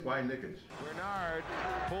by Knickers. Bernard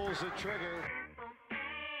pulls the trigger.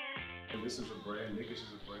 And this is a brand. Knickers is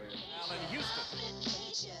a brand. Allen Houston.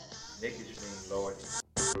 Knickers means loyalty.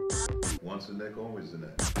 Once a neck, always a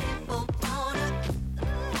neck. James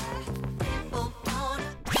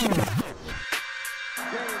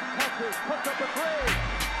touches, puts up a three.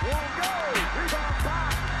 Won't go. Rebound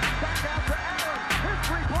back. Back out to Allen. His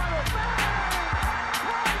three-pointer. Bang!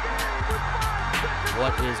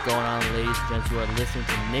 What is going on, ladies and gents? You are listening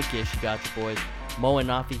to Nickish. You got your boys Mo and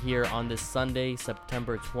Nafi here on this Sunday,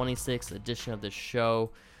 September 26th edition of the show.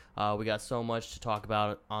 We got so much to talk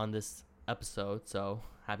about on this episode, so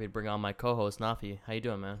happy to bring on my co-host Nafi. How you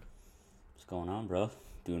doing, man? What's going on, bro?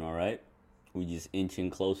 Doing all right. We just inching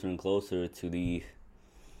closer and closer to the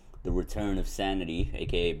return of sanity,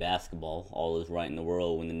 aka basketball. All is right in the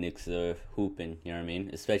world when the Knicks are hooping. You know what I mean?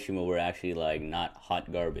 Especially when we're actually like not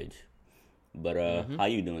hot garbage. But how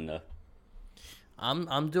you doing though?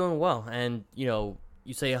 I'm doing well, and you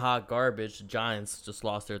say hot garbage. The Giants just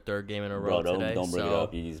lost their third game in a row today. Don't bring it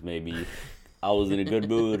up. You just made me. I was in a good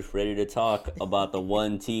mood, ready to talk about the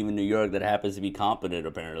one team in New York that happens to be competent,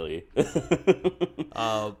 apparently.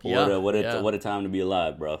 What a time to be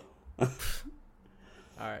alive, bro. All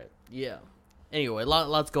right, yeah. Anyway,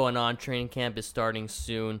 lots going on. Training camp is starting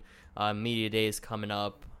soon. Media day is coming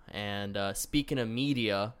up, and speaking of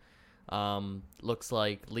media, looks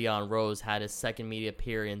like Leon Rose had his second media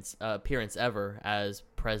appearance ever as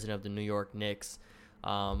president of the New York Knicks.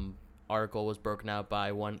 Article was broken out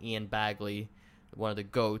by one Ian Bagley, one of the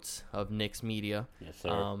GOATs of Knicks media. Yes,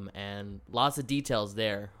 sir. And lots of details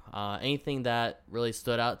there. Anything that really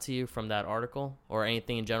stood out to you from that article, or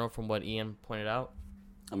anything in general from what Ian pointed out?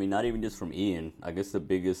 I mean, not even just from Ian. I guess the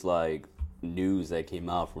biggest news that came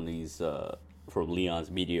out from these from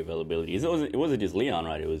Leon's media availability. It wasn't just Leon,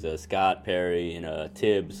 right? It was Scott, Perry, and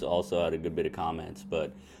Tibbs also had a good bit of comments.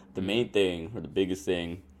 But the main thing, or the biggest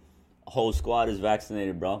thing, whole squad is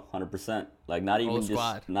vaccinated, bro. 100%. Like not even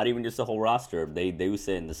just the whole roster. They were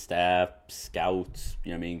saying the staff, scouts,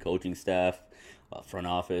 you know what I mean, coaching staff, front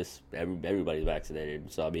office, everybody's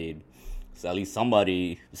vaccinated. So I mean, so at least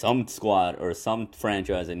some squad or some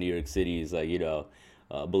franchise in New York City is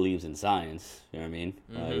believes in science. You know what I mean?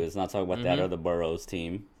 Let's not talk about that other boroughs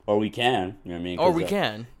team. Or we can, you know what I mean? Or we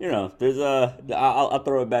can. There's I'll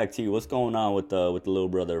throw it back to you. What's going on with the little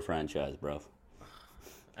brother franchise, bro?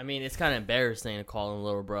 I mean, it's kind of embarrassing to call him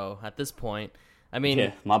little bro at this point. I mean,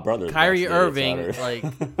 yeah, my brother, Kyrie Irving,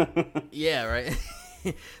 yeah, right.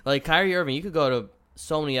 Like Kyrie Irving, you could go to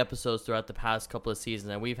so many episodes throughout the past couple of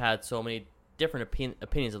seasons, and we've had so many different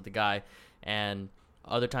opinions of the guy, and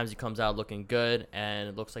other times he comes out looking good, and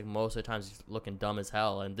it looks like most of the times he's looking dumb as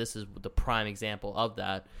hell, and this is the prime example of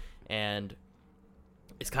that. And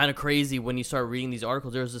it's kind of crazy when you start reading these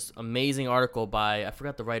articles. There's this amazing article by, I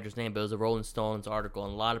forgot the writer's name, but it was a Rolling Stones article,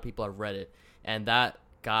 and a lot of people have read it. And that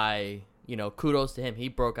guy, kudos to him. He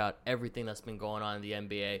broke out everything that's been going on in the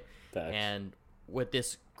NBA. Thanks. And with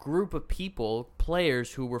this group of people,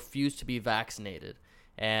 players who refuse to be vaccinated.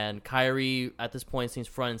 And Kyrie, at this point, seems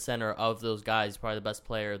front and center of those guys. He's probably the best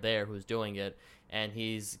player there who's doing it. And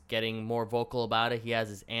he's getting more vocal about it. He has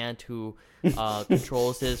his aunt who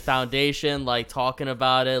controls his foundation, talking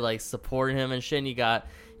about it, supporting him and shit. And you got,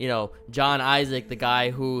 John Isaac, the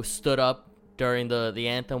guy who stood up during the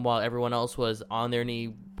anthem while everyone else was on their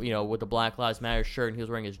knee, with the Black Lives Matter shirt, and he was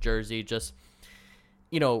wearing his jersey. Just,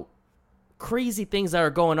 crazy things that are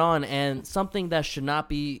going on, and something that should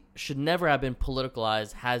never have been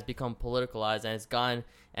politicalized has become politicalized, and it's gone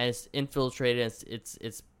and it's infiltrated. And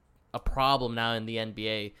it's a problem now in the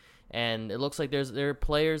NBA, and it looks like there are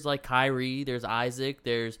players like Kyrie, there's Isaac,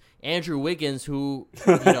 there's Andrew Wiggins, who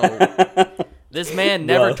this man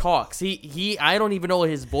never talks. He I don't even know what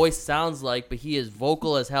his voice sounds like, but he is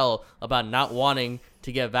vocal as hell about not wanting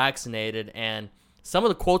to get vaccinated. And some of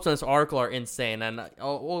the quotes in this article are insane, and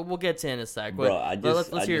we'll get to it in a sec. But bro,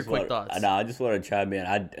 let's hear your quick thoughts. I just want to chime in.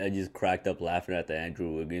 I just cracked up laughing at the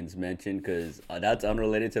Andrew Wiggins mention, because that's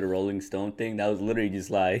unrelated to the Rolling Stone thing. That was literally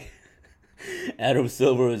just like Adam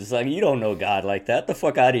Silver was just like, you don't know God like that. The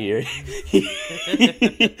fuck out of here.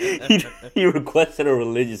 He requested a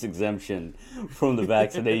religious exemption from the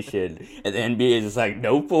vaccination, and the NBA is just like,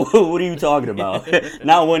 nope. What are you talking about?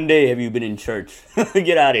 Not one day have you been in church.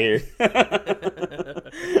 Get out of here.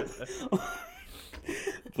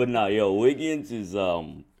 But no, Wiggins is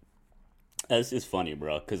that's just funny,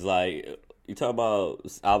 bro. Cause you talk about,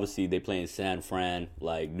 obviously they play in San Fran,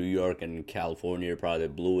 New York and California are probably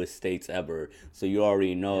the bluest states ever. So you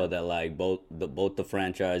already know that both the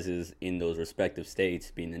franchises in those respective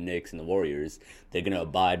states, being the Knicks and the Warriors, they're gonna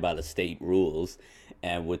abide by the state rules.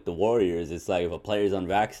 And with the Warriors, it's like if a player's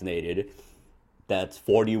unvaccinated, that's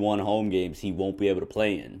 41 home games he won't be able to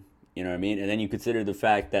play in. You know what I mean? And then you consider the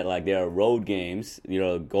fact that like there are road games. You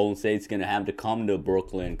know, Golden State's gonna have to come to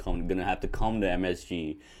Brooklyn, gonna have to come to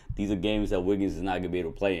MSG. These are games that Wiggins is not gonna be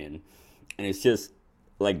able to play in, and it's just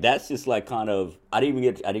like that's just like kind of. I didn't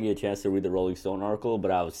get a chance to read the Rolling Stone article, but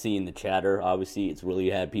I was seeing the chatter. Obviously, it's really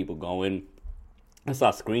had people going. I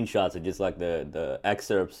saw screenshots of just like the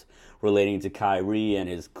excerpts relating to Kyrie and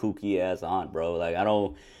his kooky ass aunt, bro. Like I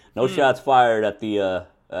don't, no shots fired at the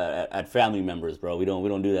at family members, bro. We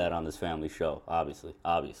don't do that on this family show,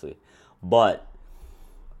 obviously. But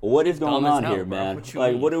what is going on here, man?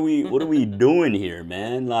 Like what are we doing here,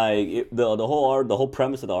 man? Like the whole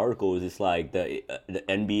premise of the article is just like the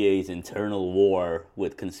NBA's internal war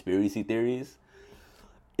with conspiracy theories.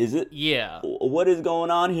 Is it? Yeah. What is going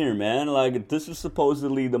on here, man? Like, this is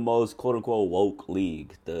supposedly the most quote-unquote woke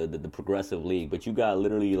league, the progressive league. But you got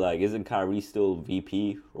literally, like, isn't Kyrie still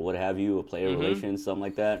VP or what have you, a player relations, something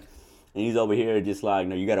like that? And he's over here just like,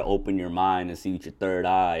 no, you got to open your mind and see with your third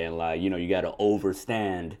eye. And, like, you know, you got to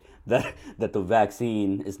overstand that the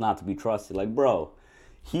vaccine is not to be trusted. Like, bro,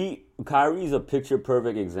 Kyrie's a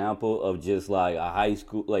picture-perfect example of just, like, a high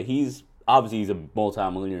school, like, obviously, he's a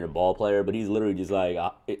multi-millionaire ball player, but he's literally just like,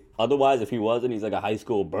 otherwise, if he wasn't, he's like a high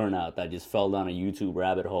school burnout that just fell down a YouTube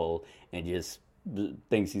rabbit hole and just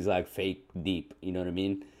thinks he's like fake deep, you know what I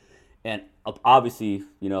mean? And obviously,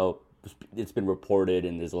 you know, it's been reported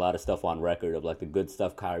and there's a lot of stuff on record of like the good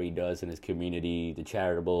stuff Kyrie does in his community, the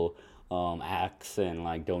charitable acts and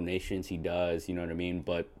like donations he does, you know what I mean?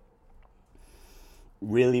 But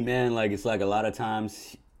really, man, like it's like a lot of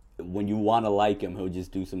times when you want to like him, he'll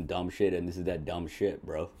just do some dumb shit, and this is that dumb shit,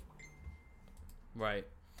 bro. Right.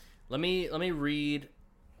 Let me read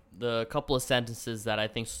the couple of sentences that I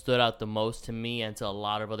think stood out the most to me and to a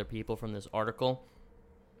lot of other people from this article.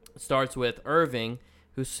 It starts with Irving,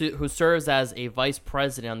 who serves as a vice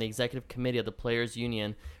president on the executive committee of the Players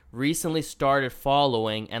Union, recently started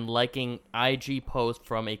following and liking IG posts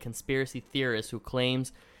from a conspiracy theorist who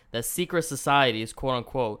claims that secret societies,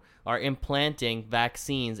 quote-unquote, are implanting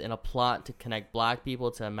vaccines in a plot to connect black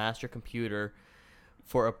people to a master computer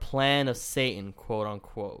for a plan of Satan,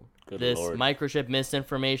 quote-unquote. This Lord. Microchip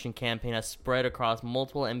misinformation campaign has spread across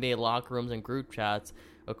multiple NBA locker rooms and group chats,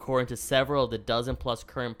 according to several of the dozen-plus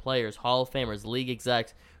current players, Hall of Famers, league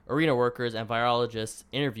execs, arena workers, and virologists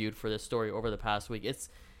interviewed for this story over the past week. It's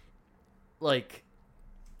like...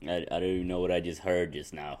 I don't even know what I just heard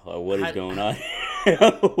just now. What is going on?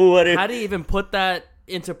 How do you even put that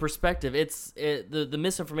into perspective? The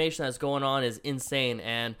misinformation that's going on is insane,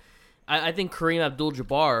 and I think Kareem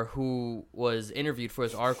Abdul-Jabbar, who was interviewed for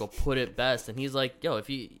his article, put it best, and he's like, yo, if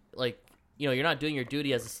you, like, you know, you're not doing your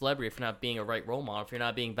duty as a celebrity if you're not being a right role model, if you're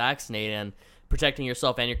not being vaccinated and protecting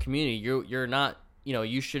yourself and your community, you're not, you know,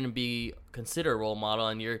 you shouldn't be considered a role model,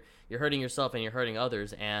 and you're hurting yourself and you're hurting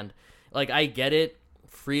others. And like, I get it,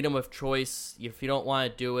 freedom of choice. If you don't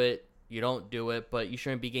want to do it, you don't do it, but you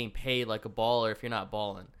shouldn't be getting paid like a baller if you're not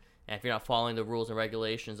balling, and if you're not following the rules and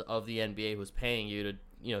regulations of the NBA, who's paying you to,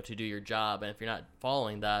 you know, to do your job. And if you're not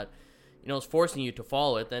following that, you know, it's forcing you to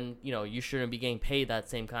follow it, then, you know, you shouldn't be getting paid that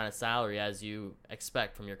same kind of salary as you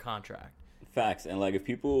expect from your contract. Facts. And like, if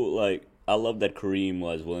people, like, I love that Kareem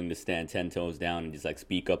was willing to stand 10 toes down and just like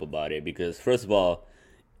speak up about it, because first of all,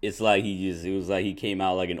 it's like it was like he came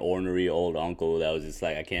out like an ornery old uncle that was just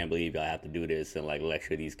like, I can't believe I have to do this and like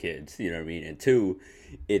lecture these kids, you know what I mean? And two,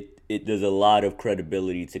 there's a lot of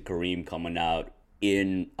credibility to Kareem coming out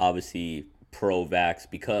in obviously pro-vax,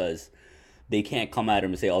 because they can't come at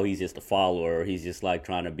him and say, oh, he's just a follower, or he's just like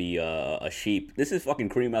trying to be a sheep. This is fucking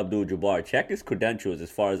Kareem Abdul-Jabbar. Check his credentials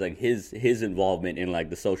as far as like his involvement in like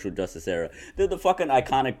the social justice era. They're the fucking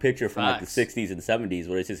iconic picture from like the 60s and 70s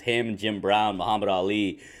where it's just him, Jim Brown, Muhammad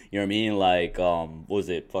Ali, you know what I mean? Like, what was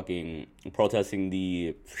it, fucking protesting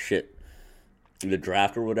the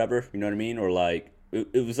draft or whatever, you know what I mean? Or like,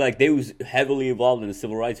 it was like they was heavily involved in the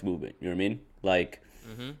civil rights movement, you know what I mean? Like,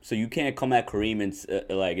 so you can't come at Kareem and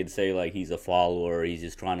say like he's a follower, or he's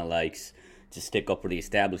just trying to like just stick up for the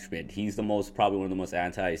establishment. He's probably one of the most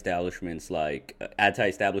anti-establishment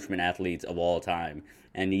athletes of all time,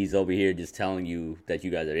 and he's over here just telling you that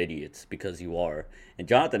you guys are idiots because you are. And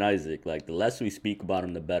Jonathan Isaac, like, the less we speak about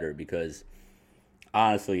him, the better, because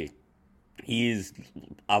honestly, he's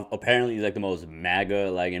apparently like the most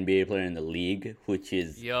MAGA like NBA player in the league, which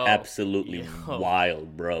is absolutely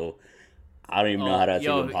wild, bro. I don't even know how that's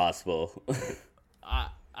even possible.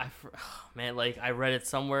 Man, like, I read it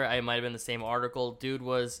somewhere. I might have been the same article. Dude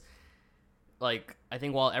was, like, I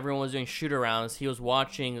think while everyone was doing shoot-arounds, he was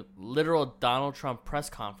watching literal Donald Trump press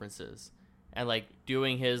conferences. and like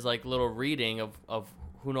doing his like little reading of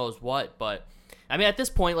who knows what. But I mean, at this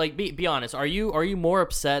point, like be honest, are you more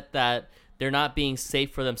upset that they're not being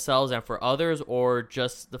safe for themselves and for others, or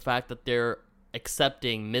just the fact that they're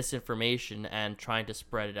accepting misinformation and trying to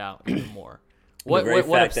spread it out even more?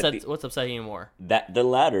 What's upsetting you more? That the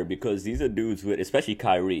latter, because these are dudes with, especially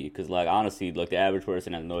Kyrie, because like honestly, look, the average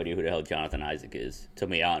person has no idea who the hell Jonathan Isaac is, to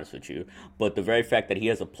be honest with you. But the very fact that he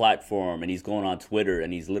has a platform and he's going on Twitter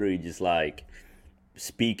and he's literally just like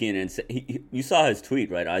speaking and you saw his tweet,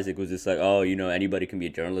 right? Isaac was just like, oh, you know, anybody can be a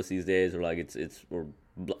journalist these days, or like it's or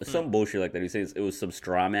some bullshit like that. He says it was some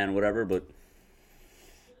straw man, or whatever, but.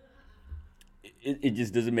 It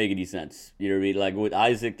just doesn't make any sense. You know what I mean? Like with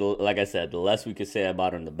Isaac, like I said, the less we could say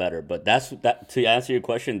about him, the better. But to answer your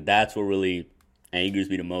question, that's what really angers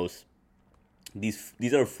me the most. These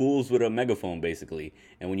are fools with a megaphone, basically.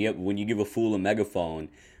 And when you give a fool a megaphone,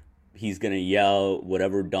 he's gonna yell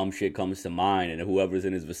whatever dumb shit comes to mind, and whoever's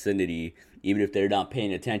in his vicinity, even if they're not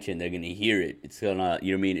paying attention, they're gonna hear it. It's gonna,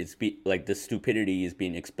 you know what I mean? It's like the stupidity is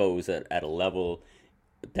being exposed at a level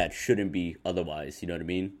that shouldn't be otherwise. You know what I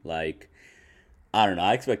mean? Like. I don't know.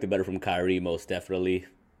 I expected better from Kyrie, most definitely.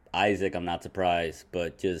 Isaac, I'm not surprised.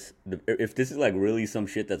 But just if this is like really some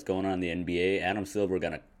shit that's going on in the NBA, Adam Silver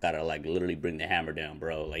gotta like literally bring the hammer down,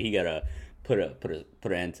 bro. Like he gotta put an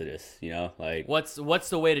end to this. You know, like what's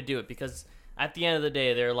the way to do it? Because at the end of the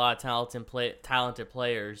day, there are a lot of talented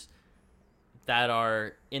players that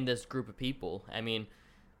are in this group of people. I mean,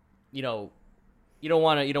 you know, you don't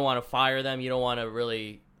want to fire them. You don't want to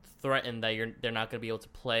really threaten that they're not going to be able to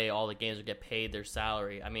play all the games or get paid their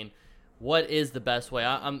salary. I mean, what is the best way?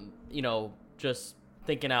 I'm just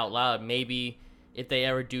thinking out loud. Maybe if they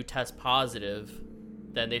ever do test positive,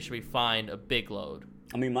 then they should be fined a big load.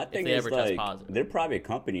 I mean, my thing is like they're private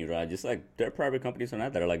companies, right? Just like there are private companies on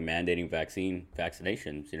that are like mandating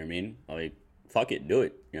vaccinations. You know what I mean? Like, fuck it, do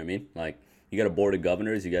it. You know what I mean? Like, you got a board of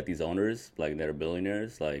governors, you got these owners like that are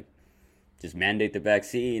billionaires, like. Just mandate the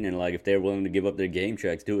vaccine, and like if they're willing to give up their game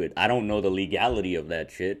checks, do it. I don't know the legality of that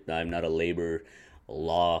shit. I'm not a labor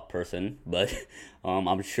law person, but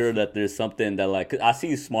I'm sure that there's something that like, 'cause I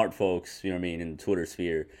see smart folks, you know what I mean, in the Twitter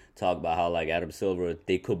sphere talk about how like Adam Silver,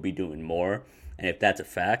 they could be doing more, and if that's a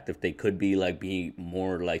fact, if they could be like being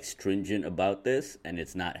more like stringent about this, and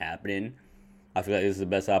it's not happening. I feel like this is the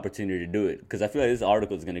best opportunity to do it, because I feel like this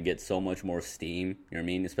article is going to get so much more steam, you know what I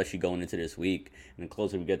mean, especially going into this week and the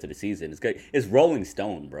closer we get to the season. It's Rolling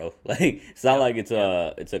Stone, bro. Like it's not like it's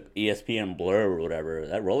a ESPN blur or whatever.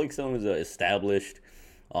 That Rolling Stone is a established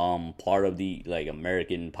part of the like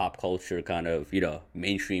American pop culture kind of, you know,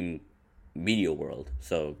 mainstream media world.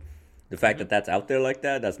 So the fact that that's out there like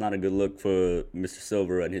that, that's not a good look for Mr.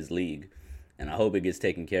 Silver and his league, and I hope it gets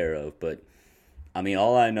taken care of. But I mean,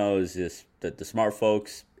 all I know is just that the smart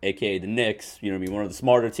folks, a.k.a. the Knicks, you know what I mean, one of the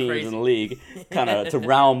smarter teams in the league, kind of to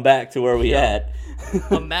round back to where we at.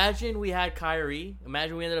 Imagine we had Kyrie.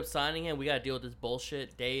 Imagine we ended up signing him. We got to deal with this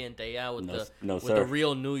bullshit day in, day out with the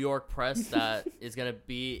real New York press that is going to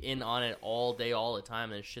be in on it all day, all the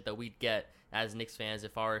time, and shit that we'd get as Knicks fans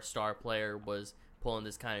if our star player was pulling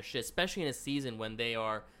this kind of shit, especially in a season when they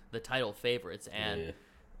are the title favorites. And,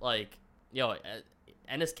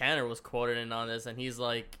 Enes Kanter was quoted in on this, and he's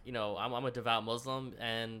like, you know, I'm a devout Muslim,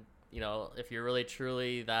 and, you know, if you're really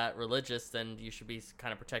truly that religious, then you should be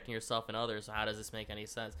kind of protecting yourself and others. So how does this make any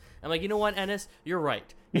sense? I'm like, you know what, Enes, you're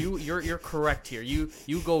right. You're correct here. You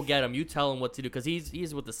go get him. You tell him what to do, because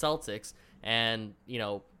he's with the Celtics, and, you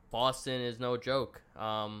know, Boston is no joke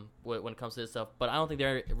when it comes to this stuff. But I don't think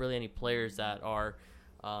there are really any players that are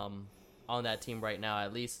on that team right now,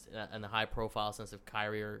 at least in the high-profile sense of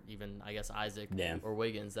Kyrie or even, I guess, Isaac or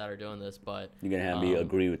Wiggins that are doing this. But you're going to have me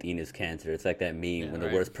agree with Enes Kanter. It's like that meme when the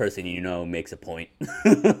worst person you know makes a point.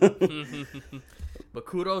 But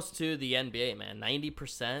kudos to the NBA, man.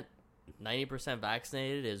 90%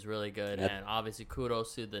 vaccinated is really good. And obviously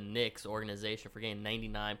kudos to the Knicks organization for getting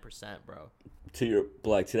 99%, bro. To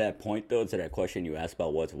that point, though, to that question you asked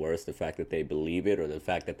about what's worse, the fact that they believe it or the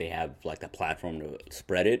fact that they have like the platform to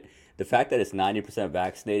spread it, the fact that it's 90%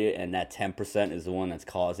 vaccinated and that 10% is the one that's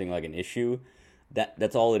causing like an issue,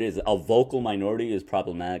 that's all it is. A vocal minority is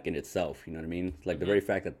problematic in itself, you know what I mean? Like the very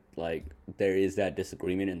fact that like there is that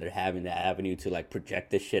disagreement and they're having that avenue to like project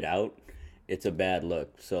this shit out, it's a bad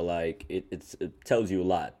look. So like it tells you a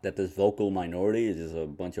lot that this vocal minority is just a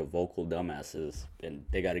bunch of vocal dumbasses, and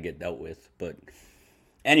they got to get dealt with. But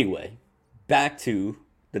anyway, back to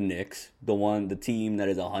the Knicks, the team that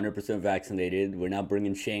is 100% vaccinated. We're not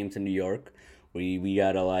bringing shame to New York. We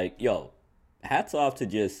gotta like, hats off to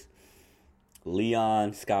just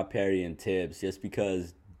Leon, Scott Perry, and Tibbs, just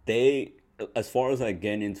because they as far as like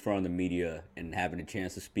getting in front of the media and having a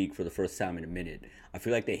chance to speak for the first time in a minute, I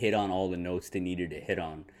feel like they hit on all the notes they needed to hit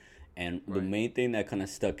on. And the main thing that kind of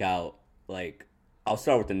stuck out, like, I'll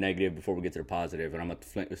start with the negative before we get to the positive, and I'm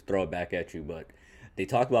going to throw it back at you. But they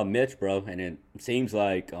talked about Mitch, bro, and it seems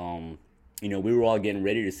like, we were all getting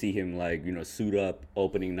ready to see him, like, suit up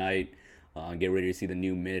opening night, get ready to see the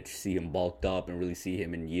new Mitch, see him bulked up, and really see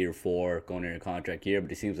him in year 4 going into a contract year.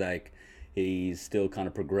 But it seems like he's still kind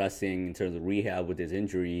of progressing in terms of rehab with his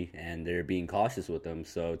injury, and they're being cautious with him.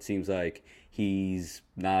 So it seems like he's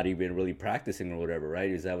not even really practicing or whatever, right?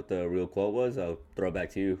 Is that what the real quote was? I'll throw it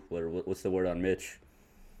back to you. What's the word on Mitch?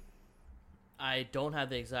 I don't have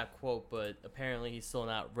the exact quote, but apparently he's still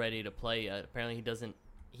not ready to play yet. Apparently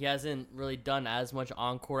he hasn't really done as much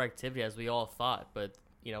on-court activity as we all thought. But,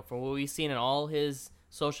 from what we've seen in all his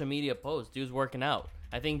social media posts, dude's working out.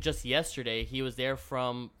 I think just yesterday he was there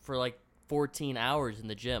for like 14 hours in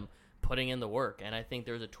the gym putting in the work. And I think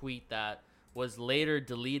there was a tweet that was later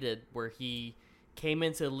deleted where he came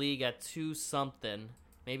into the league at 2-something.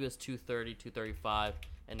 Maybe it was 230, 235,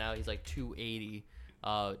 and now he's like 280,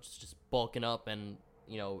 just bulking up. And,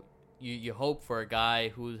 you hope for a guy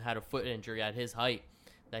who had a foot injury at his height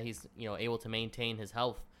that he's, able to maintain his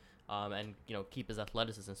health and, keep his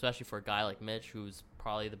athleticism, especially for a guy like Mitch, who's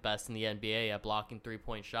probably the best in the NBA at blocking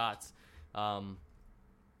three-point shots.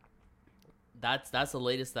 That's the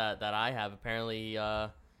latest that I have. Apparently,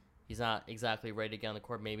 he's not exactly ready to get on the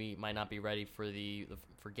court. Maybe he might not be ready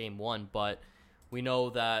for game 1. But we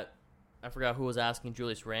know that I forgot who was asking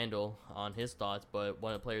Julius Randle on his thoughts, but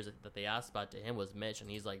one of the players that they asked about to him was Mitch, and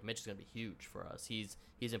he's like, Mitch is gonna be huge for us. He's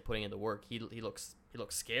been putting in the work. He looks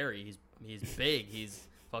scary. He's big. He's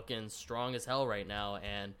fucking strong as hell right now.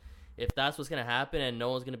 And if that's what's gonna happen, and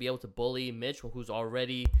no one's gonna be able to bully Mitch, who's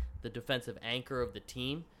already the defensive anchor of the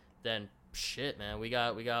team, then shit, man, we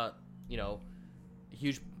got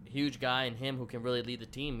huge guy in him who can really lead the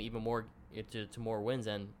team even more to more wins.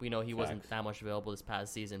 And we know he wasn't that much available this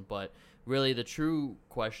past season. But really, the true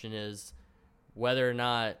question is whether or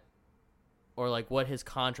not, or like what his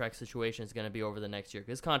contract situation is going to be over the next year.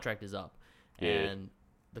 'Cause his contract is up, and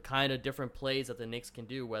the kind of different plays that the Knicks can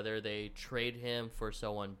do, whether they trade him for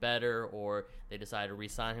someone better, or they decide to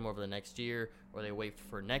re-sign him over the next year, or they wait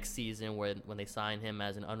for next season when they sign him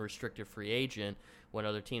as an unrestricted free agent when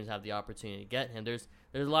other teams have the opportunity to get him. There's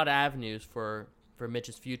a lot of avenues for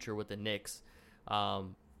Mitch's future with the Knicks.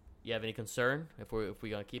 You have any concern if we're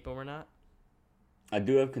gonna keep him or not? I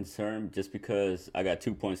do have concern just because I got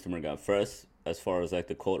 2 points to bring up. First, as far as like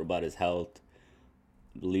the quote about his health,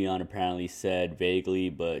 Leon apparently said vaguely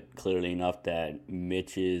but clearly enough that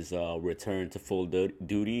Mitch's return to full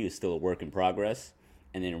duty is still a work in progress.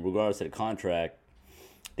 And then in regards to the contract,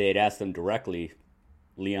 they had asked him directly.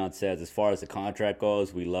 Leon says, as far as the contract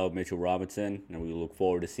goes, we love Mitchell Robinson and we look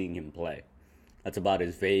forward to seeing him play. That's about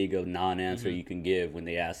as vague of non-answer you can give when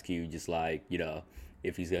they ask you just like,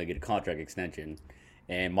 if he's going to get a contract extension.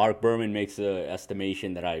 And Mark Berman makes an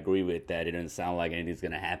estimation that I agree with, that it doesn't sound like anything's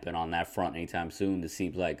going to happen on that front anytime soon. This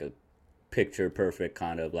seems like a picture-perfect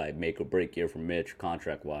kind of like make-or-break year for Mitch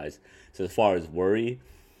contract-wise. So as far as worry,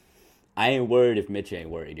 I ain't worried if Mitch ain't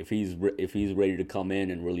worried. If he's ready to come in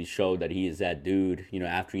and really show that he is that dude,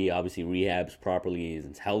 after he obviously rehabs properly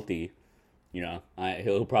and is healthy,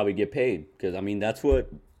 he'll probably get paid. Because, that's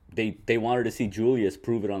what they wanted to see Julius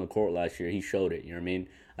prove it on the court last year. He showed it, you know what I mean?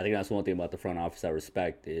 I think that's one thing about the front office I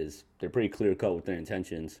respect is they're pretty clear-cut with their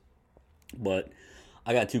intentions. But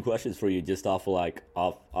I got 2 questions for you just off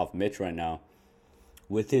Mitch right now.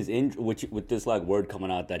 With his with this like word coming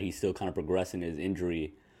out that he's still kind of progressing his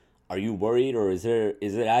injury, are you worried, or is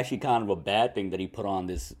it actually kind of a bad thing that he put on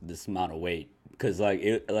this amount of weight? Because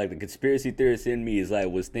the conspiracy theorist in me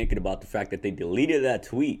was thinking about the fact that they deleted that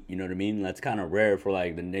tweet. You know what I mean? That's kind of rare for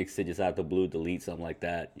the Knicks to just out the blue delete something like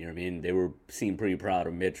that. You know what I mean? They were seemed pretty proud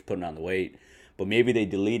of Mitch putting on the weight, but maybe they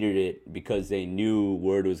deleted it because they knew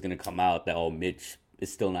word was going to come out that Mitch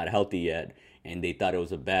is still not healthy yet, and they thought it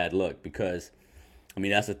was a bad look. Because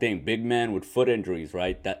that's the thing, big man with foot injuries,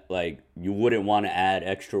 right? That you wouldn't want to add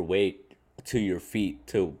extra weight to your feet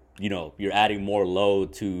to you're adding more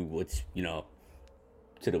load to what's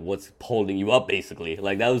what's holding you up, basically.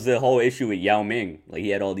 That was the whole issue with Yao Ming. He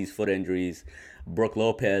had all these foot injuries. Brook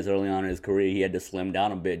Lopez, early on in his career, he had to slim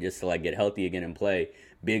down a bit just to get healthy again and play.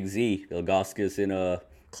 Big Z, Ilgauskas in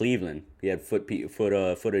Cleveland, he had foot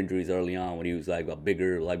injuries early on when he was a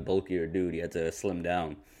bigger, bulkier dude. He had to slim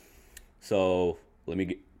down. So let me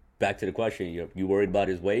get back to the question. You worried about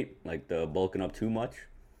his weight, the bulking up too much?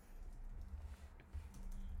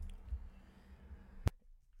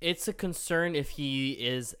 It's a concern if he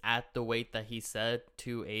is at the weight that he said,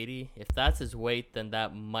 280. If that's his weight, then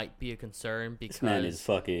that might be a concern because This man is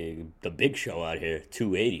fucking the Big Show out here,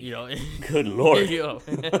 280. you know, Good lord.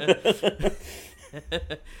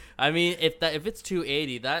 I mean, if it's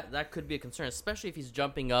 280, that could be a concern, especially if he's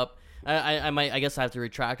jumping up. I guess I have to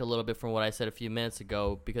retract a little bit from what I said a few minutes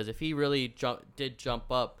ago, because if he really did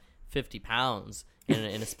jump up 50 pounds in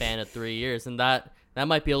a span of 3 years, then that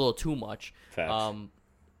might be a little too much. Facts.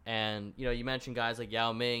 And you mentioned guys like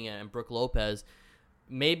Yao Ming and Brook Lopez.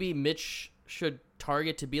 Maybe Mitch should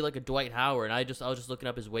target to be like a Dwight Howard. And I was just looking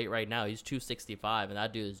up his weight right now. He's 265, and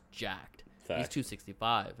that dude is jacked. Facts. He's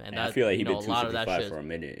 265, and I feel like he's been a lot of that 265 shit for a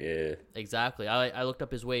minute. Yeah. Exactly. I looked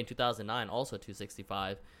up his weight in 2009, also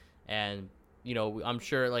 265, and I'm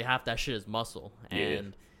sure like half that shit is muscle.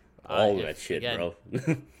 And all that shit, again, bro.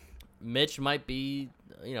 Mitch might be,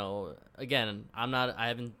 again, I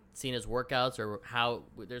haven't seen his workouts or how.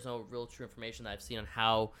 There's no real true information that I've seen on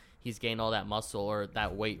how he's gained all that muscle or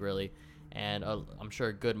that weight really, and I'm sure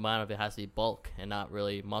a good amount of it has to be bulk and not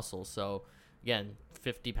really muscle. So again,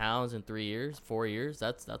 50 pounds in 3 years, 4 years,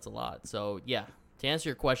 that's a lot. So yeah, to answer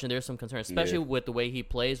your question, there's some concern, especially with the way he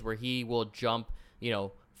plays, where he will jump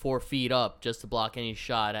 4 feet up just to block any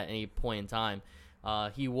shot at any point in time.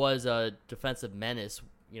 He was a defensive menace,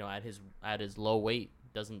 at his low weight.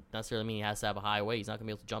 Doesn't necessarily mean he has to have a high weight. He's not gonna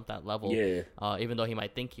be able to jump that level. Yeah. Even though he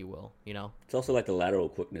might think he will. It's also like the lateral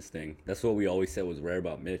quickness thing. That's what we always said was rare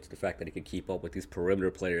about Mitch. The fact that he could keep up with these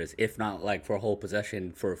perimeter players, if not like for a whole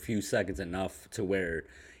possession, for a few seconds enough to where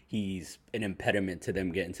he's an impediment to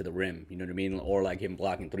them getting to the rim. You know what I mean? Or like him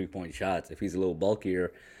blocking 3-point shots. If he's a little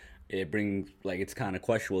bulkier, it's kind of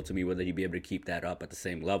questionable to me whether he'd be able to keep that up at the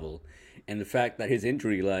same level. And the fact that his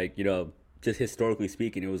injury, just historically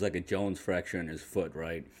speaking, it was like a Jones fracture in his foot,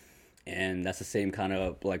 right? And that's the same kind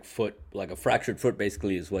of foot, like a fractured foot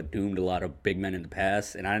basically is what doomed a lot of big men in the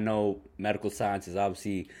past. And I know medical science is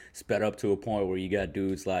obviously sped up to a point where you got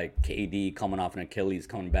dudes like KD coming off an Achilles,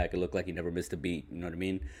 coming back, it looked like he never missed a beat. You know what I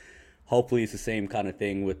mean? Hopefully it's the same kind of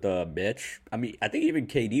thing with Mitch. I mean, I think even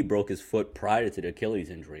KD broke his foot prior to the Achilles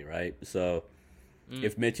injury, right? So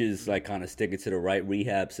if Mitch is kind of sticking to the right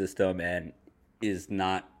rehab system and is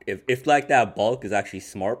not, if that bulk is actually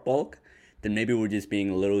smart bulk, then maybe we're just being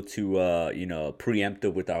a little too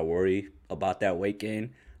preemptive with our worry about that weight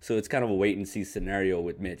gain. So it's kind of a wait and see scenario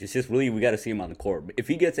with Mitch. It's just really, we got to see him on the court. If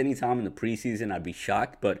he gets any time in the preseason, I'd be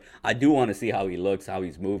shocked, but I do want to see how he looks, how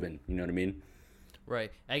he's moving. You know what I mean?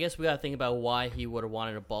 Right. I guess we got to think about why he would have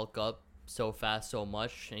wanted to bulk up so fast, so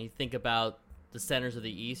much. And you think about the centers of the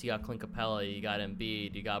East. You got Clint Capella, you got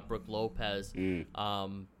Embiid, you got Brook Lopez. You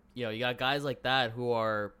got guys like that who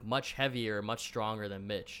are much heavier, much stronger than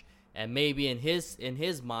Mitch. And maybe in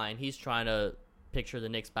his mind, he's trying to picture the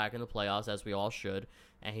Knicks back in the playoffs, as we all should.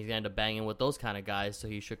 And he's going to end up banging with those kind of guys, so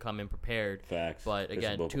he should come in prepared. Facts. But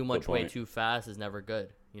again, too much weight too fast is never good,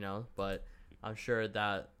 But I'm sure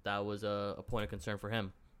that was a point of concern for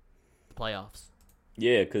him. Playoffs.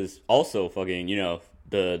 Yeah, because also fucking, the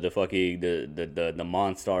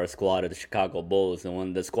Monstar squad of the Chicago Bulls,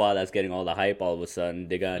 and the squad that's getting all the hype all of a sudden,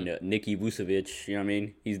 they got Niki Vucevic, you know what I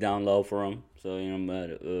mean? He's down low for him. So,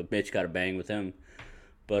 Mitch got to bang with him.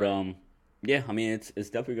 But, yeah, I mean, it's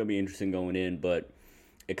definitely going to be interesting going in, but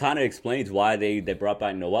it kind of explains why they brought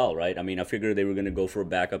back Noel, right? I mean, I figured they were going to go for a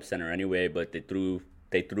backup center anyway, but they threw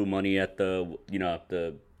money at the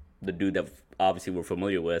dude that obviously we're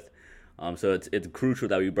familiar with. So it's crucial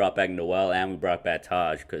that we brought back Noel and we brought back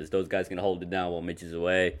Taj, because those guys can hold it down while Mitch is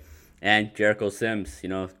away. And Jericho Sims,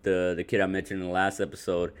 the kid I mentioned in the last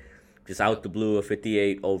episode, just out the blue, a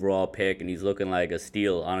 58 overall pick, and he's looking like a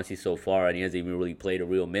steal, honestly, so far, and he hasn't even really played a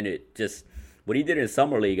real minute. Just what he did in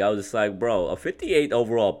Summer League, I was just like, bro, a 58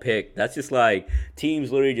 overall pick, that's just like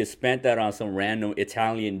teams literally just spent that on some random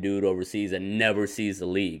Italian dude overseas that never sees the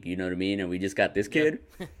league, you know what I mean? And we just got this kid.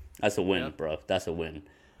 That's a win, bro. That's a win.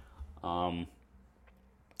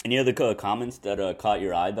 Any other comments that caught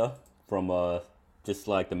your eye, though, from just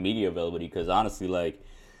the media availability? Because honestly,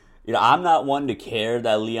 I'm not one to care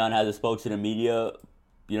that Leon hasn't spoke to the media,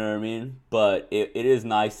 you know what I mean? But it is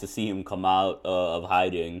nice to see him come out of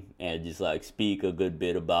hiding and just speak a good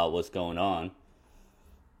bit about what's going on.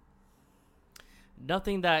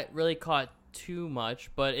 Nothing that really caught too much,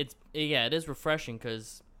 but it is refreshing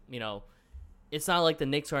because, it's not like the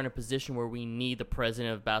Knicks are in a position where we need the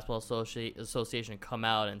president of Basketball Association to come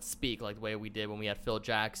out and speak like the way we did when we had Phil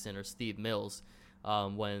Jackson or Steve Mills,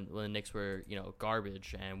 when the Knicks were,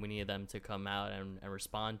 garbage, and we needed them to come out and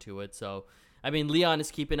respond to it. So, I mean, Leon is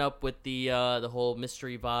keeping up with the whole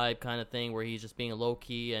mystery vibe kind of thing, where he's just being low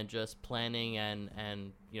key and just planning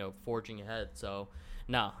and forging ahead. So,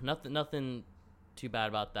 No, nothing too bad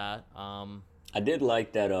about that. I did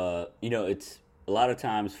like that. It's a lot of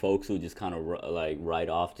times folks who just kind of like write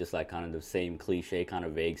off just like kind of the same cliche kind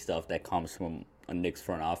of vague stuff that comes from a Knicks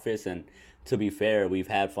front office. And to be fair, we've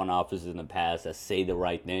had front offices in the past that say the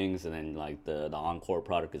right things and then like the on-court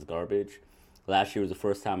product is garbage. Last year was the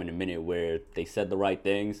first time in a minute where they said the right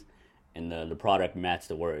things and the product matched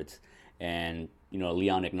the words. And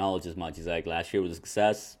Leon acknowledged as much. He's like, last year was a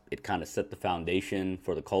success. It kind of set the foundation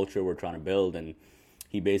for the culture we're trying to build. And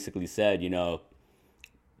he basically said,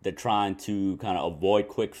 they're trying to kind of avoid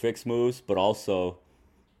quick fix moves, but also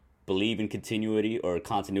believe in continuity.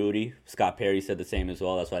 Scott Perry said the same as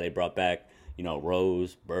well. That's why they brought back,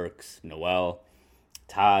 Rose, Burks, Noel,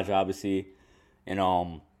 Taj, obviously. And,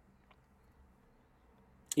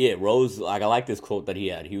 Rose, like I like this quote that he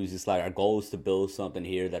had. He was just like, our goal is to build something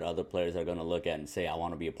here that other players are going to look at and say, I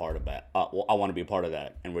want to be a part of that. I want to be a part of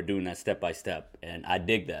that. And we're doing that step by step. And I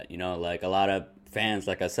dig that, like a lot of fans,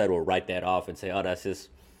 like I said, will write that off and say, oh, that's just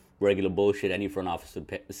regular bullshit any front office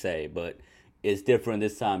would say. But it's different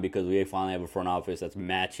this time because we finally have a front office that's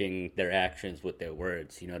matching their actions with their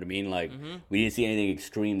words. You know what I mean? Like, we didn't see anything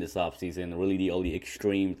extreme this offseason. Really, the only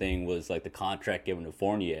extreme thing was like the contract given to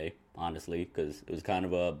Fournier, honestly, because it was kind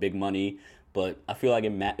of a big money. But I feel like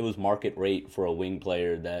it was market rate for a wing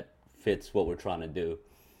player that fits what we're trying to do.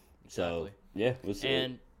 So, exactly. Yeah. It was,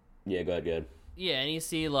 go ahead. Yeah, and you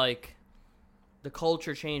see, like, the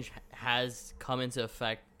culture change has come into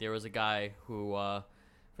effect. There was a guy who,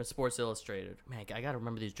 from Sports Illustrated, man, I got to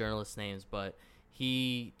remember these journalists' names, but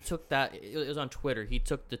he took that, it was on Twitter, he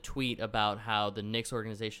took the tweet about how the Knicks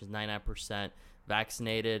organization is 99%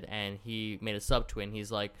 vaccinated, and he made a subtweet, and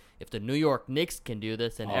he's like, if the New York Knicks can do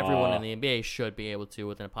this, then everyone in the NBA should be able to,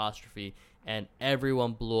 with an apostrophe, and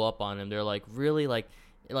everyone blew up on him. They're like, really? Like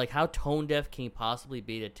how tone deaf can you possibly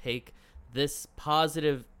be to take this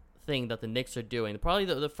positive thing that the Knicks are doing, probably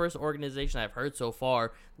the first organization I've heard so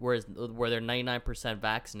far where they're 99%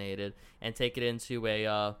 vaccinated, and take it into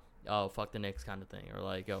a oh, fuck the Knicks kind of thing, or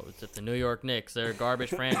like, oh, it's the New York Knicks, they're a garbage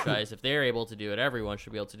franchise. If they're able to do it, everyone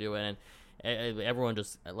should be able to do it. And everyone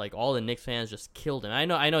just, like, all the Knicks fans just killed him.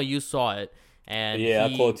 I know you saw it, and yeah,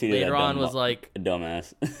 he I quoted later on was like,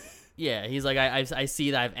 dumbass. yeah, he's like, I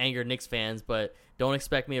see that I've angered Knicks fans, but don't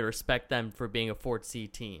expect me to respect them for being a 4th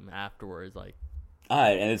seed team afterwards. Like, all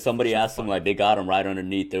right, and then somebody asked him, like, they got him right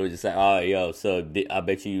underneath. They were just like, oh, yo, so I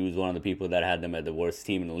bet you was one of the people that had them at the worst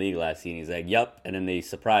team in the league last season. He's like, yep, and then they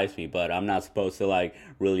surprised me, but I'm not supposed to, like,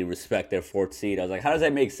 really respect their 4th seed. I was like, how does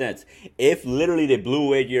that make sense? If literally they blew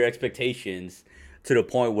away your expectations to the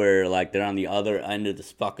point where, like, they're on the other end of the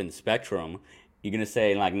fucking spectrum, you're going to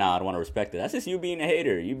say, like, nah, I don't want to respect it. That's just you being a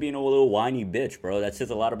hater. You being a little whiny bitch, bro. That says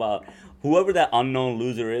a lot about whoever that unknown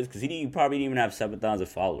loser is, because he probably didn't even have 7,000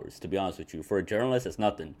 followers, to be honest with you. For a journalist, it's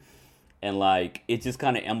nothing. And, like, it's just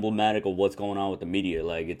kind of emblematic of what's going on with the media.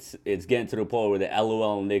 Like, it's getting to the point where the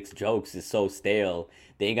LOL Knicks jokes is so stale.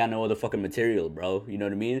 They ain't got no other fucking material, bro. You know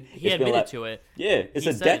what I mean? He admitted to it. Yeah, it's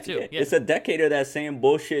a decade. Yeah. It's a decade of that same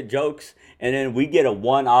bullshit jokes, and then we get a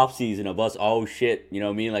one off season of us. Oh shit, you know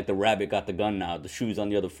what I mean? Like the rabbit got the gun now, the shoes on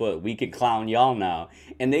the other foot. We can clown y'all now,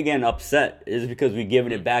 and they getting upset. It's because we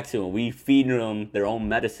giving it back to them. We feeding them their own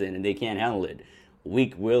medicine, and they can't handle it.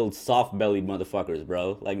 Weak-willed, soft-bellied motherfuckers,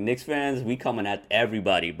 bro. Like, Knicks fans, we coming at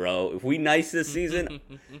everybody, bro. If we nice this season,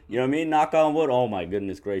 you know what I mean? Knock on wood. Oh, my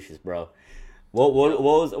goodness gracious, bro. What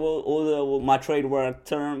was my trademark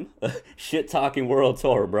term? Shit-talking world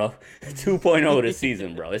tour, bro. 2.0 this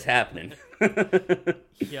season, bro. It's happening.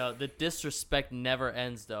 Yeah, the disrespect never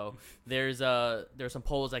ends, though. There's some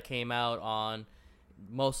polls that came out on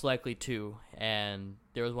most likely to, and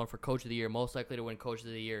there was one for Coach of the Year, most likely to win Coach of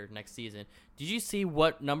the Year next season. Did you see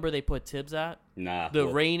what number they put Tibbs at? Nah. The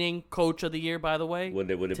reigning Coach of the Year, by the way. What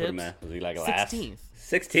they put him at? Was he like last? 16th.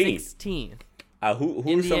 16th.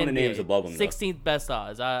 Who are some of the names above him? 16th best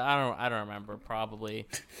odds. I don't remember. Probably.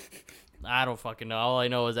 I don't fucking know. All I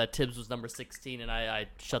know is that Tibbs was number 16, and I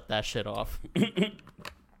shut that shit off.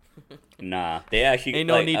 Nah, they actually ain't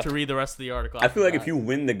no need to read the rest of the article. I feel like if you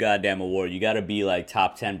win the goddamn award, you got to be like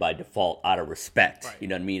top 10 by default out of respect. Right. You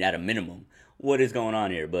know what I mean? At a minimum, what is going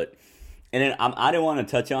on here? But and then I didn't want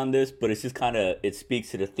to touch on this, but it's just kind of it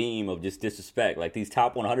speaks to the theme of just disrespect. Like these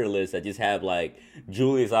top 100 lists that just have like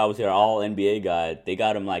Julius, obviously our All NBA guy. They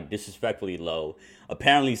got him like disrespectfully low.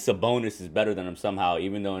 Apparently Sabonis is better than him somehow,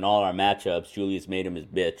 even though in all our matchups Julius made him his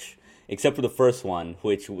bitch, except for the first one,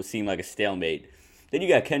 which seemed like a stalemate. Then you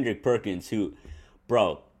got Kendrick Perkins, who,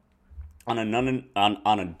 bro, on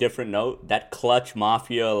a different note, that clutch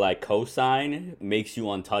mafia like cosign makes you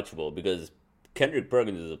untouchable because Kendrick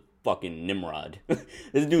Perkins is a fucking Nimrod.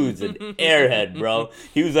 This dude's an airhead, bro.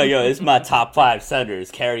 He was like, yo, this is my top 5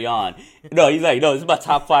 centers, carry on. No, he's like, no, this is my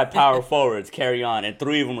top 5 power forwards, carry on. And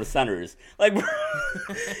 3 of them were centers. Like, bro,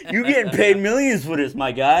 you getting paid millions for this,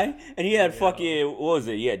 my guy. And he had fucking, what was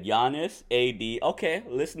it? He had Giannis, AD. Okay,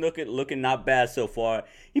 let's looking not bad so far.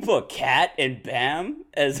 He put Cat and Bam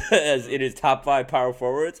as in his top 5 power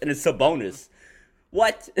forwards, and it's Sabonis.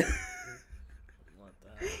 What? What the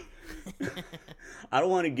hell? I don't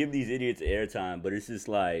want to give these idiots airtime, but it's just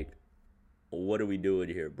like, what are we doing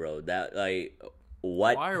here, bro? That, like,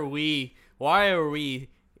 what? Why are we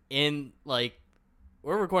in, like,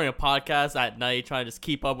 we're recording a podcast at night trying to just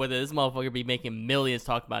keep up with it. This motherfucker be making millions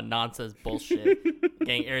talking about nonsense bullshit,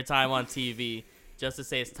 getting airtime on TV just to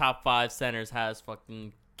say his top 5 centers has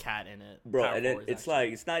fucking Cat in it. Bro, Power and forwards, it's actually.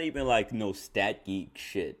 like, it's not even like no stat geek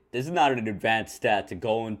shit. This is not an advanced stat to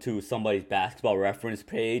go into somebody's basketball reference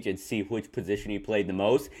page and see which position he played the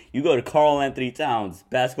most. You go to Karl Anthony Towns,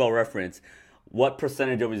 basketball reference. What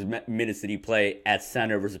percentage of his minutes did he play at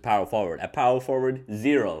center versus power forward? At power forward,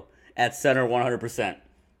 0. At center, 100%.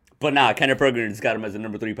 But nah, Kenneth Perkins got him as a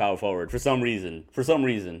number 3 power forward for some reason.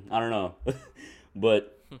 I don't know.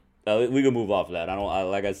 But we can move off of that.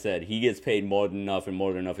 Like I said, he gets paid more than enough and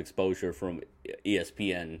more than enough exposure from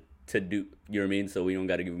ESPN to do, you know what I mean? So we don't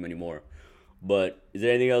got to give him any more. But is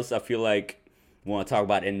there anything else I feel like we want to talk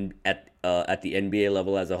about at the NBA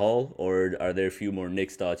level as a whole? Or are there a few more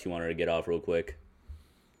Knicks thoughts you wanted to get off real quick?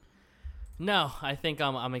 No, I think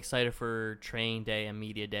I'm excited for training day and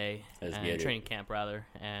media day, Let's and get it. training camp rather,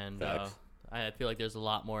 and I feel like there's a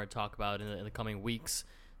lot more to talk about in the coming weeks.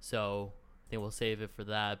 So I think we'll save it for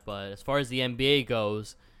that. But as far as the NBA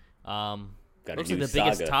goes, Got a looks new like the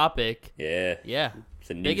biggest saga. topic. Yeah. It's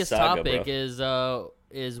a new Biggest saga, topic bro.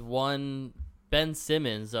 is one Ben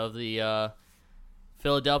Simmons of the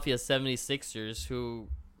Philadelphia 76ers, who,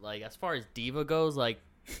 like, as far as diva goes,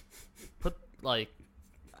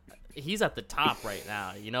 he's at the top right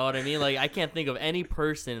now. You know what I mean? Like, I can't think of any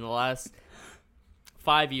person in the last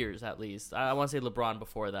 5 years, at least. I want to say LeBron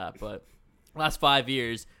before that, but last 5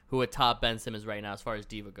 years who would top Ben Simmons right now as far as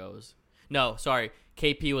diva goes. No, sorry.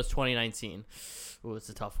 KP was 2019. Ooh, it's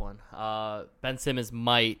a tough one. Ben Simmons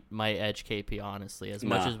might edge KP, honestly. As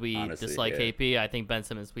much as we dislike KP, I think Ben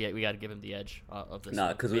Simmons, we got to give him the edge of this.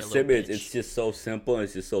 Nah, because with Simmons, it's just so simple and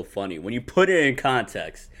it's just so funny. When you put it in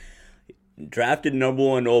context, drafted number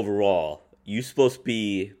 1 overall, you're supposed to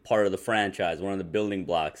be part of the franchise, one of the building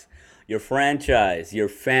blocks. Your franchise, your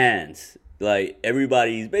fans, like,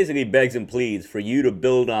 everybody basically begs and pleads for you to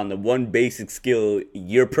build on the one basic skill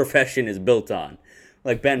your profession is built on.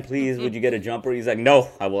 Like, Ben, please, would you get a jumper? He's like, no,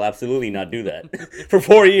 I will absolutely not do that. For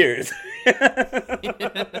 4 years. and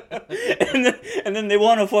then they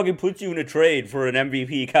want to fucking put you in a trade for an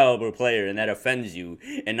MVP caliber player, and that offends you.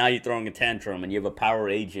 And now you're throwing a tantrum, and you have a power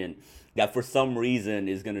agent that for some reason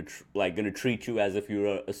is gonna treat you as if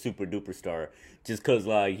you're a super duper star, just because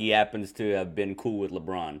like he happens to have been cool with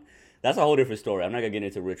LeBron. That's a whole different story. I'm not gonna get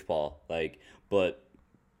into Rich Paul, but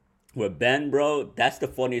with Ben, bro, that's the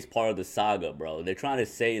funniest part of the saga, bro. They're trying to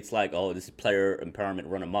say it's like, oh, this is player empowerment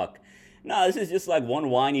run amok. No, this is just like one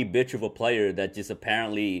whiny bitch of a player that just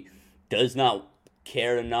apparently does not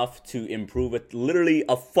care enough to improve literally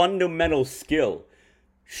a fundamental skill.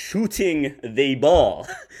 Shooting the ball.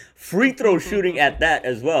 Free throw shooting at that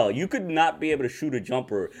as well. You could not be able to shoot a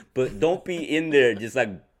jumper, but don't be in there just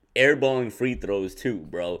like airballing free throws too,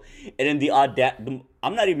 bro. And then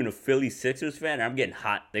I'm not even a Philly Sixers fan, and I'm getting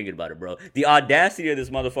hot thinking about it, bro. The audacity of this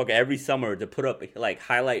motherfucker every summer to put up like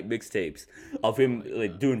highlight mixtapes of him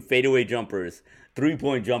like doing fadeaway jumpers,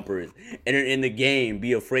 3-point jumpers, and in the game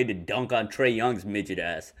be afraid to dunk on Trae Young's midget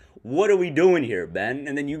ass. What are we doing here, Ben?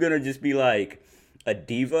 And then you're gonna just be like a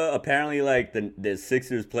diva? Apparently, like, the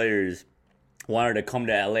Sixers players wanted to come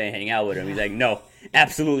to LA and hang out with him. He's like, no,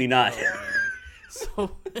 absolutely not.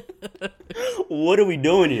 So, what are we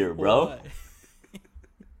doing here, bro?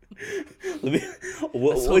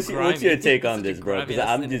 What's your take on this, bro?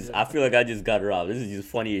 Because I feel like I just got robbed. This is just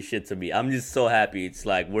funny as shit to me. I'm just so happy it's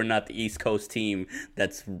like we're not the East Coast team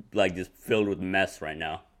that's like just filled with mess right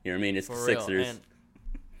now. You know what I mean? It's the Sixers. And,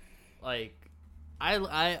 like,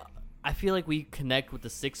 I feel like we connect with the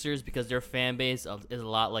Sixers because their fan base is a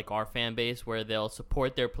lot like our fan base, where they'll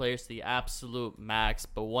support their players to the absolute max,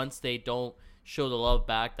 but once they don't show the love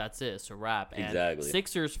back, that's it. It's a wrap. And exactly.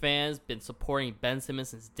 Sixers fans been supporting Ben Simmons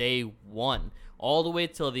since day one, all the way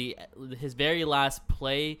till his very last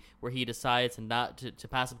play where he decided to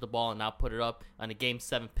pass up the ball and not put it up on a Game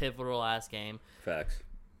 7 pivotal last game. Facts.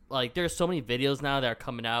 Like, there's so many videos now that are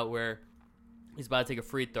coming out where he's about to take a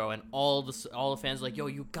free throw, and all the fans are like, "Yo,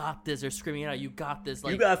 you got this!" They're screaming it out, "You got this!"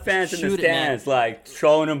 Like, you got fans in the shoot it, man. stands, like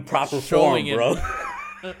showing him proper Showing form,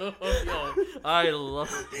 bro. Yo, I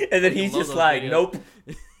love. And then he's love just those like, videos. nope,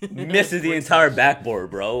 misses the entire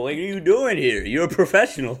backboard, bro. What are you doing here? You're a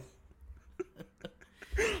professional.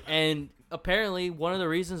 And apparently, one of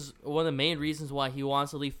the main reasons why he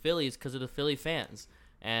wants to leave Philly is because of the Philly fans.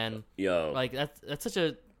 And Yo, like that's such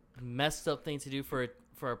a messed up thing to do for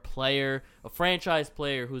a player, a franchise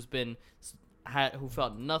player who should have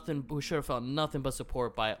felt nothing but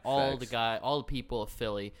support by all the people of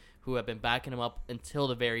Philly who have been backing him up until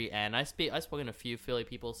the very end. I've spoken to a few Philly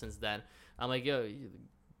people since then. I'm like, yo,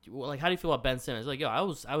 like, how do you feel about Ben Simmons? Like, yo, I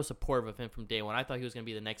was supportive of him from day one. I thought he was gonna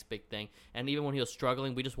be the next big thing. And even when he was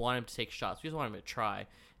struggling, we just wanted him to take shots. We just wanted him to try.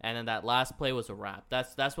 And then that last play was a wrap.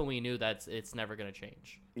 That's when we knew that it's never gonna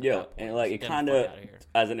change. yeah, and like it kind of,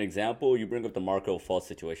 as an example, you bring up the Marco Fultz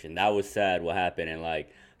situation. That was sad what happened, and like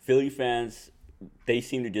Philly fans, they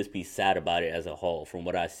seem to just be sad about it as a whole. From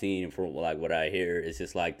what I've seen and from like what I hear, it's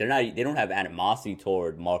just like they don't have animosity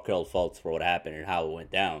toward Markel Fultz for what happened and how it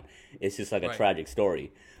went down. It's just like a tragic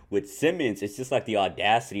story. With Simmons, it's just like the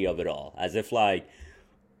audacity of it all, as if like,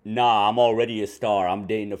 nah, I'm already a star. I'm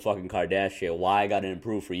dating the fucking Kardashian. Why I gotta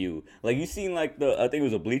improve for you? Like, you seen like I think it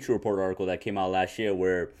was a Bleacher Report article that came out last year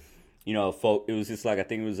where, you know, it was just like, I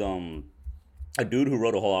think it was a dude who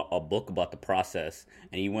wrote a book about the process,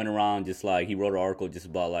 and he went around just like, he wrote an article just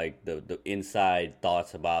about like the inside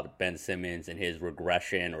thoughts about Ben Simmons and his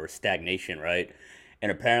regression or stagnation, right?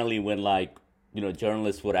 And apparently when like, you know,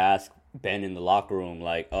 journalists would ask Ben in the locker room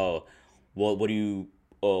like, oh, well, what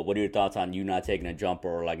are your thoughts on you not taking a jumper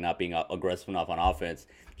or like not being aggressive enough on offense?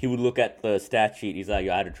 He would look at the stat sheet. He's like,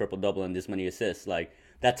 I had a triple-double and this many assists. Like,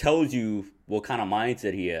 that tells you what kind of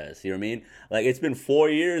mindset he has. You know what I mean? Like, it's been 4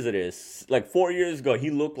 years of this. Like, 4 years ago, he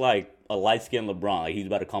looked like a light-skinned LeBron. Like, he's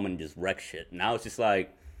about to come in and just wreck shit. Now it's just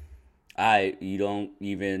like, you don't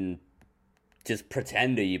even just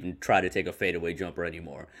pretend to even try to take a fadeaway jumper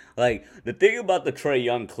anymore. Like, the thing about the Trae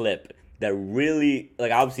Young clip that really,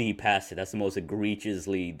 like, obviously he passed it. That's the most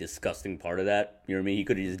egregiously disgusting part of that. You know what I mean? He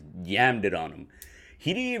could have just yammed it on him.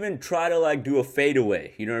 He didn't even try to, like, do a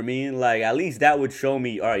fadeaway. You know what I mean? Like, at least that would show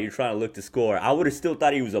me, all right, you're trying to look to score. I would have still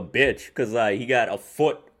thought he was a bitch because, like, he got a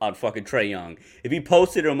foot on fucking Trae Young. If he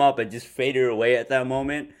posted him up and just faded away at that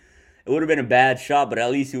moment, it would have been a bad shot, but at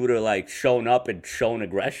least he would have, like, shown up and shown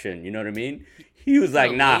aggression. You know what I mean? He was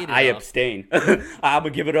like, nah, I abstain. I'm going to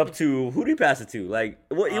give it up to, who did he pass it to? Like,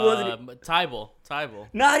 what? He wasn't. Tybal.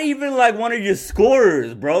 Not even like one of your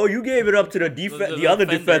scorers, bro. You gave it up to the other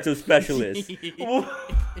defensive specialist.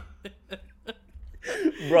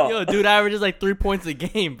 Bro. Yo, dude averages like 3 points a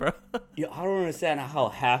game, bro. Yo, I don't understand how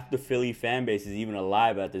half the Philly fan base is even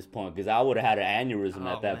alive at this point, because I would have had an aneurysm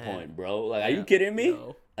at that point, bro. Like, are you kidding me?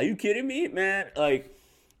 No. Are you kidding me, man? Like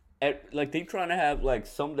they trying to have like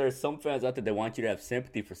there's some fans out there that want you to have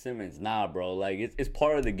sympathy for Simmons. Nah, bro. Like it's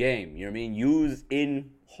part of the game. You know what I mean? Use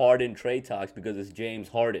in Harden trade talks because it's James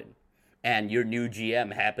Harden, and your new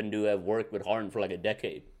GM happened to have worked with Harden for like a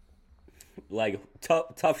decade. Like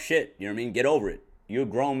tough shit. You know what I mean? Get over it. You're a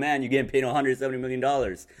grown man. You're getting paid $170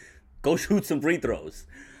 million. Go shoot some free throws.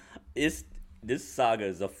 This saga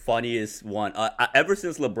is the funniest one. Ever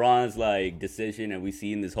since LeBron's like decision, and we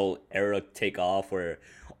seen this whole era take off where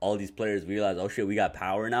all these players realize, oh shit, we got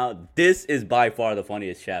power now. This is by far the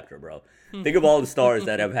funniest chapter, bro. Think of all the stars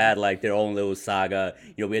that have had like their own little saga.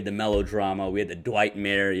 You know, we had the melodrama, we had the Dwight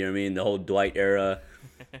Mayer, you know what I mean, the whole Dwight era,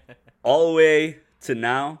 all the way to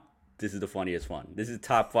now. This is the funniest one. This is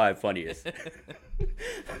top 5 funniest.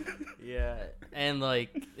 Yeah, and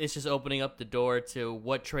like it's just opening up the door to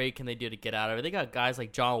what trade can they do to get out of it. They got guys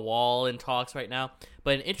like John Wall in talks right now,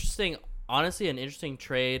 but an interesting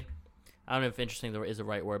trade. I don't know if interesting is the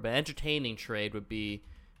right word, but entertaining trade would be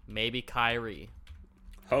maybe Kyrie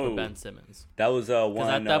for Ben Simmons. That was one. Because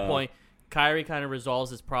at that point, Kyrie kind of resolves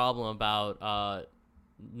his problem about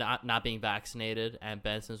not being vaccinated, and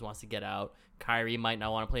Ben Simmons wants to get out. Kyrie might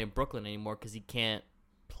not want to play in Brooklyn anymore because he can't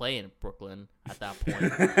play in Brooklyn at that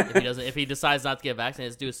point. If he decides not to get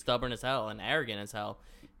vaccinated, this dude is stubborn as hell and arrogant as hell,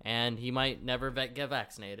 and he might never get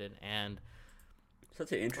vaccinated. And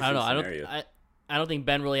such an interesting scenario. I don't think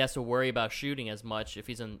Ben really has to worry about shooting as much if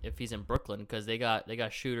he's in Brooklyn because they got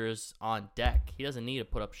shooters on deck. He doesn't need to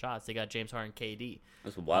put up shots. They got James Harden, KD.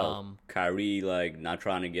 That's wild. Kyrie like not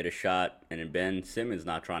trying to get a shot, and then Ben Simmons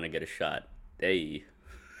not trying to get a shot. Hey.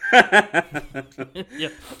 Yeah.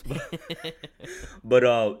 But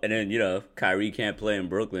and then Kyrie can't play in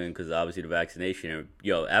Brooklyn because obviously the vaccination.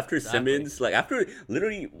 After Simmons, like after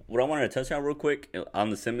literally what I wanted to touch on real quick on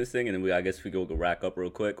the Simmons thing, and then I guess we go wrap up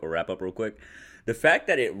real quick. The fact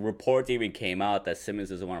that reports even came out that Simmons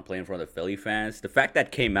doesn't want to play in front of the Philly fans. The fact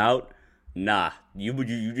that came out, nah, you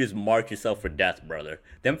just mark yourself for death, brother.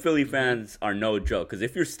 Them Philly fans are no joke. Because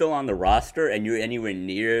if you're still on the roster and you're anywhere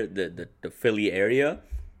near the Philly area,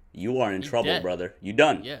 you are in trouble, dead. brother. You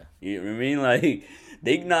done. Yeah. You know what I mean? Like,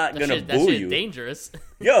 they not going to That boo shit's you. dangerous.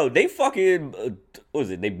 Yo, they fucking, what was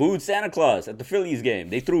it? They booed Santa Claus at the Phillies game.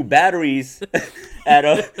 They threw batteries at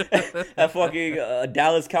a fucking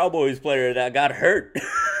Dallas Cowboys player that got hurt.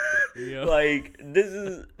 Yeah. Like,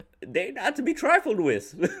 they not to be trifled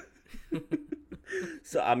with.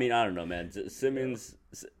 So, I mean, I don't know, man. Simmons,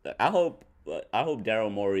 I hope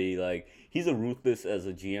Daryl Morey, like, he's as ruthless as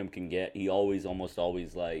a GM can get. He almost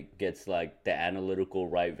always, like, gets, like, the analytical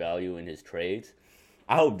right value in his trades.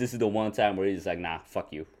 I hope this is the one time where he's like, nah,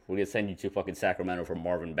 fuck you. We're going to send you to fucking Sacramento for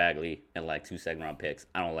Marvin Bagley and, like, 2 second-round picks.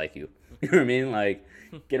 I don't like you. You know what I mean? Like,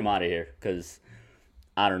 get him out of here. Because,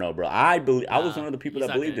 I don't know, bro. I was one of the people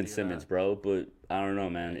that believed in Simmons, bro. But, I don't know,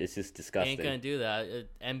 man. It's just disgusting. He ain't going to do that.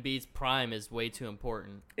 Embiid's prime is way too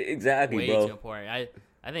important. Exactly, way bro. Too important. I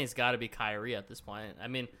think it's got to be Kyrie at this point. I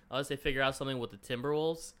mean, unless they figure out something with the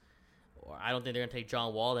Timberwolves, or I don't think they're going to take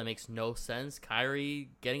John Wall. That makes no sense.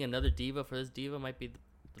 Kyrie getting another diva for this diva might be the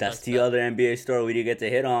That's best the bet. other NBA story we didn't get to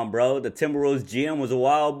hit on, bro. The Timberwolves GM was a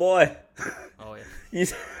wild boy. Oh, yeah.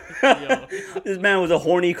 This man was a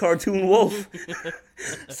horny cartoon wolf.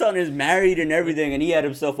 Son is married and everything, and he had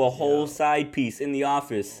himself a whole side piece in the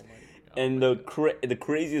office. And the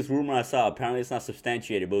craziest rumor I saw, apparently it's not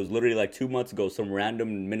substantiated, but it was literally like 2 months ago, some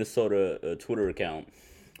random Minnesota Twitter account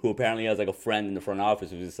who apparently has like a friend in the front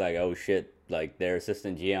office was just like, oh shit, like their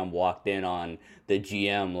assistant GM walked in on the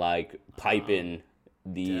GM like piping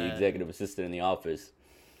the executive assistant in the office.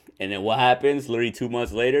 And then what happens? Literally 2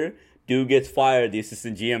 months later, dude gets fired, the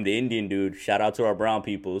assistant GM, the Indian dude. Shout out to our brown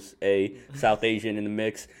peoples, South Asian in the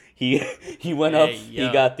mix. He went up, he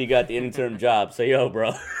got the interim job. So yo,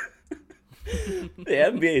 bro. The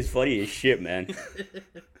NBA is funny as shit, man.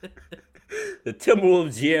 The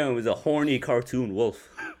Timberwolves GM was a horny cartoon wolf.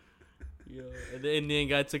 Yo, and the Indian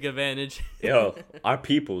guy took advantage. Yo, our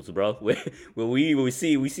peoples, bro. When we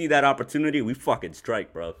see that opportunity, we fucking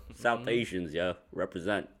strike, bro. South Asians, yo,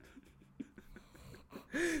 represent.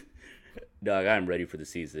 Dog, I'm ready for the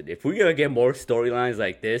season. If we're gonna get more storylines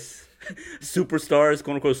like this, superstars,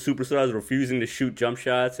 quote unquote superstars, refusing to shoot jump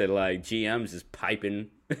shots, and like GMs just piping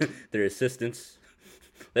their assistants,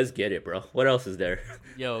 let's get it, bro. What else is there?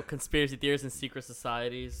 Yo, conspiracy theories and secret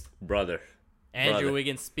societies. Brother. Andrew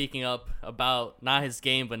Wiggins speaking up about not his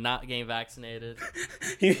game, but not getting vaccinated.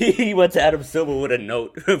 He went to Adam Silver with a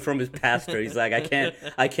note from his pastor. He's like,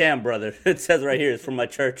 I can't, brother. It says right here, it's from my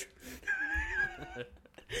church.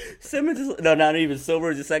 Simmons is, no, not even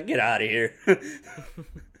Silver, just like, get out of here.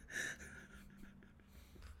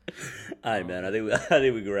 All right, man. I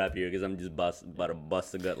think we can wrap here because I'm just about to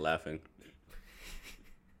bust the gut laughing.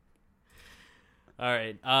 All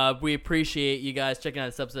right. We appreciate you guys checking out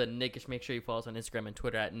this episode of Nickish. Make sure you follow us on Instagram and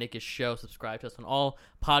Twitter at Nickish Show. Subscribe to us on all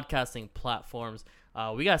podcasting platforms.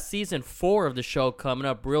 We got season 4 of the show coming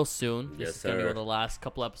up real soon. This is going to be one of the last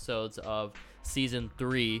couple episodes of season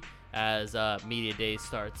 3 as media day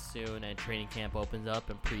starts soon and training camp opens up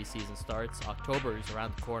and preseason starts. October is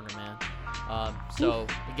around the corner, man. So,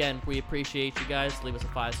 again, we appreciate you guys. Leave us a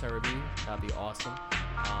 5-star review. That'd be awesome.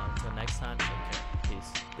 Until next time, take care.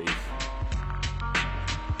 Peace. Peace.